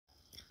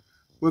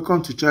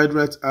Welcome to Child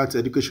Rights Art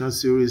Education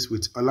Series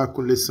with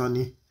Olakunle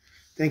Sanni.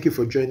 Thank you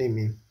for joining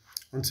me.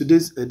 On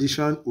today's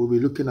edition, we'll be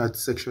looking at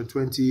Section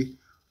 20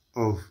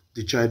 of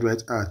the Child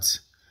Rights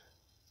Act.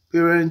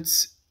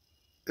 Parents,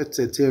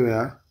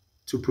 etc.,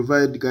 to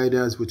provide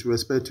guidance with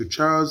respect to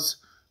child's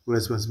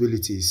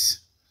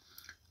responsibilities.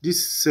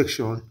 This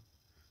section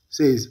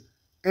says,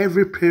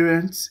 every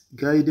parent,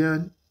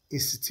 guardian,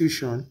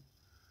 institution,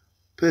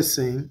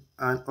 person,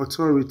 and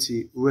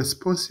authority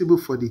responsible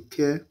for the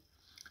care,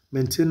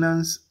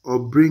 maintenance, or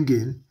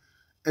bringing,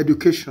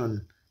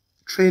 education,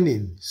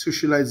 training,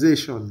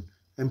 socialization,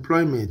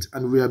 employment,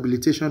 and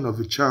rehabilitation of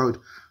a child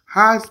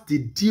has the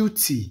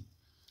duty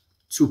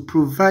to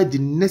provide the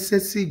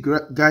necessary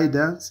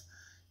guidance,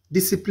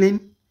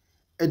 discipline,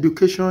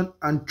 education,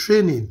 and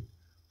training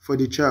for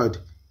the child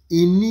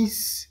in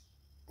his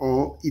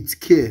or its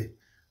care,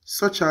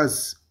 such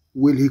as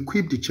will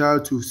equip the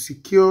child to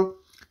secure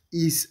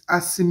his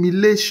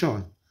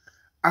assimilation,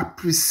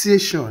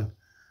 appreciation,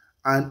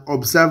 and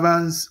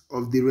observance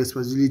of the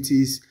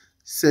responsibilities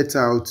set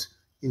out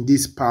in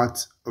this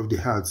part of the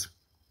Act.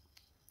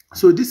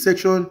 So this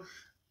section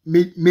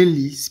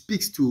mainly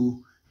speaks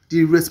to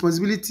the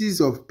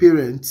responsibilities of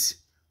parents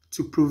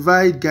to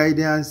provide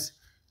guidance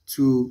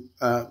to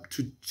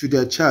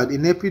their child,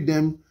 in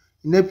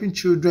helping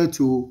children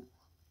to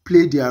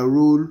play their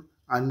role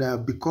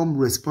and become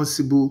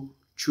responsible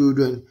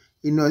children,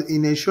 in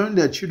ensuring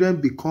that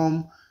children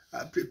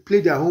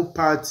play their own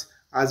part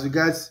as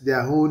regards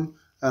their own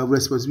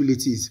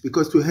responsibilities,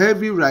 because to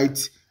every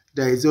right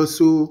there is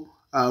also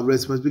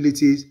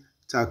responsibilities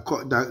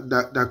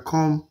that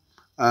come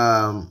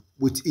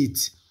with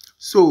it.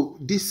 So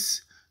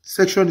this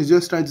section is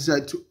just trying to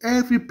say to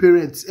every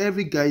parent,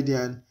 every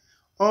guardian,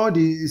 all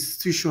the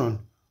institutions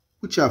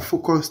which are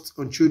focused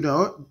on children,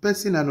 or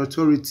person and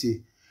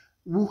authority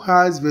who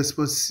has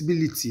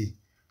responsibility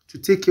to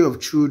take care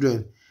of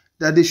children,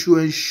 that they should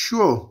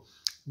ensure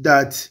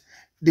that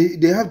they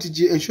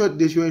should ensure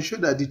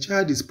that the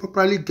child is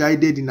properly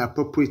guided in an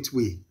appropriate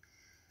way.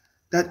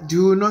 That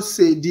do not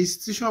say, the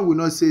institution will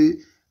not say,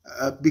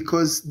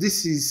 because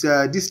this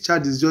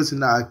child is just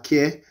in our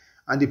care,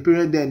 and the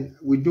parent, then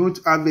we don't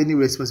have any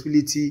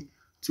responsibility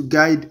to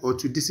guide or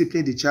to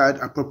discipline the child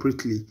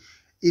appropriately.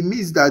 It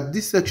means that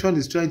this section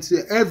is trying to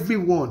say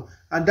everyone,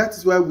 and that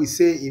is why we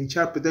say in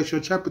child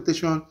protection,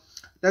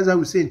 that's why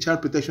we say in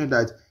child protection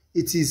that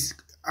it is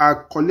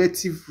our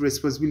collective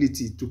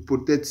responsibility to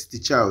protect the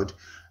child.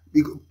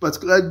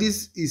 Particularly,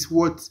 this is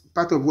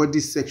part of what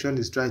this section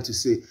is trying to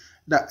say,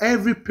 that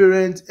every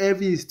parent,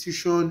 every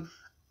institution,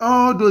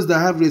 all those that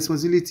have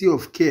responsibility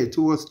of care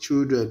towards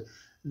children,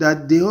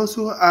 that they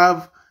also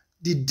have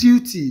the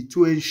duty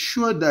to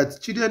ensure that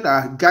children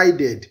are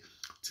guided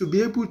to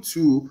be able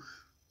to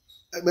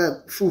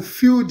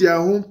fulfill their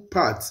own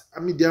part,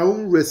 their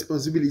own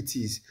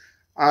responsibilities,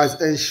 as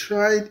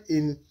enshrined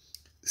in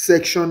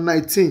Section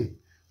 19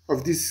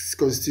 of this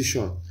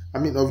Constitution,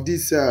 of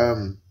this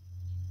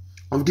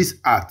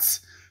Act.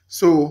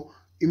 So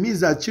it means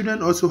that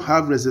children also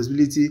have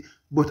responsibility,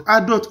 but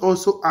adults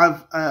also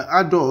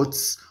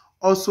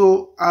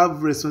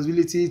have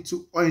responsibility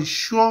to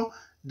ensure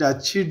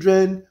that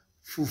children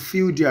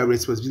fulfill their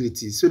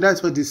responsibilities. So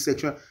that's what this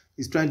section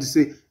is trying to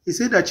say. It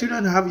said that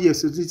children have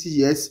responsibility,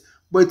 yes,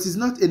 but it is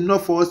not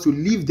enough for us to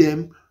leave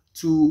them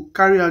to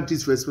carry out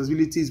these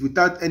responsibilities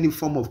without any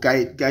form of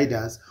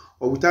guidance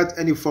or without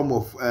any form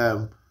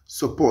of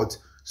support.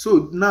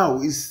 So now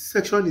this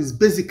section is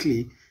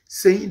basically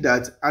saying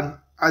that, and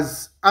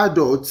as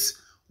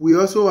adults, we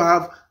also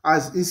have,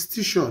 as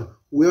institution,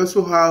 we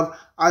also have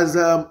as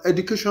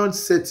education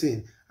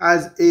setting,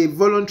 as a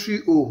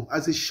voluntary home,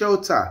 as a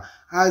shelter,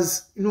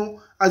 as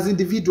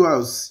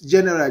individuals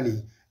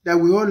generally, that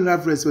we all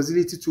have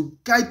responsibility to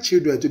guide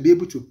children to be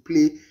able to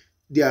play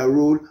their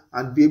role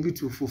and be able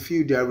to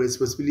fulfill their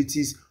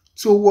responsibilities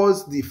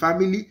towards the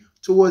family,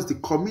 towards the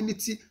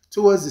community,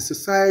 towards the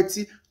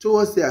society,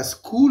 towards their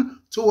school,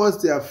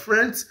 towards their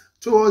friends,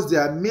 towards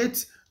their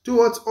mates,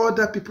 towards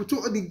other people,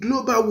 towards the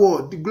global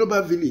world, the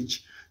global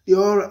village.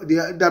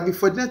 That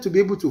before them to be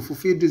able to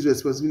fulfill this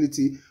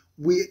responsibility,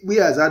 we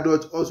as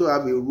adults also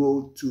have a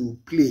role to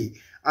play.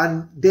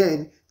 And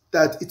then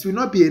that it will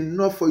not be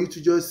enough for you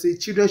to just say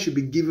children should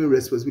be given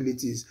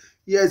responsibilities.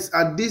 Yes,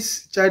 and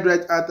this Child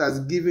Rights Act has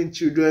given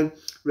children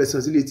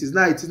responsibilities.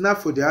 Now it is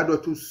not for the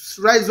adult to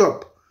rise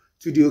up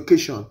to the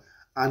occasion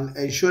and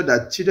ensure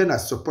that children are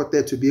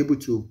supported to be able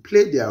to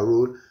play their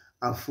role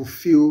and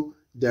fulfill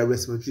their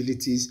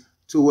responsibilities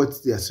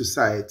towards their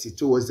society,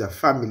 towards their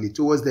family,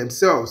 towards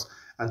themselves,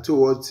 and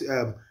towards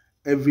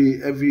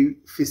every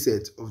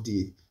facet of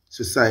the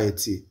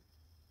society.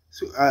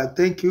 So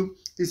thank you.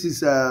 This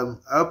is I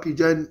hope you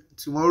join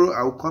tomorrow.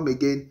 I will come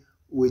again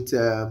with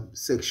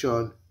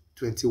section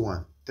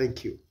 21.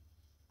 Thank you.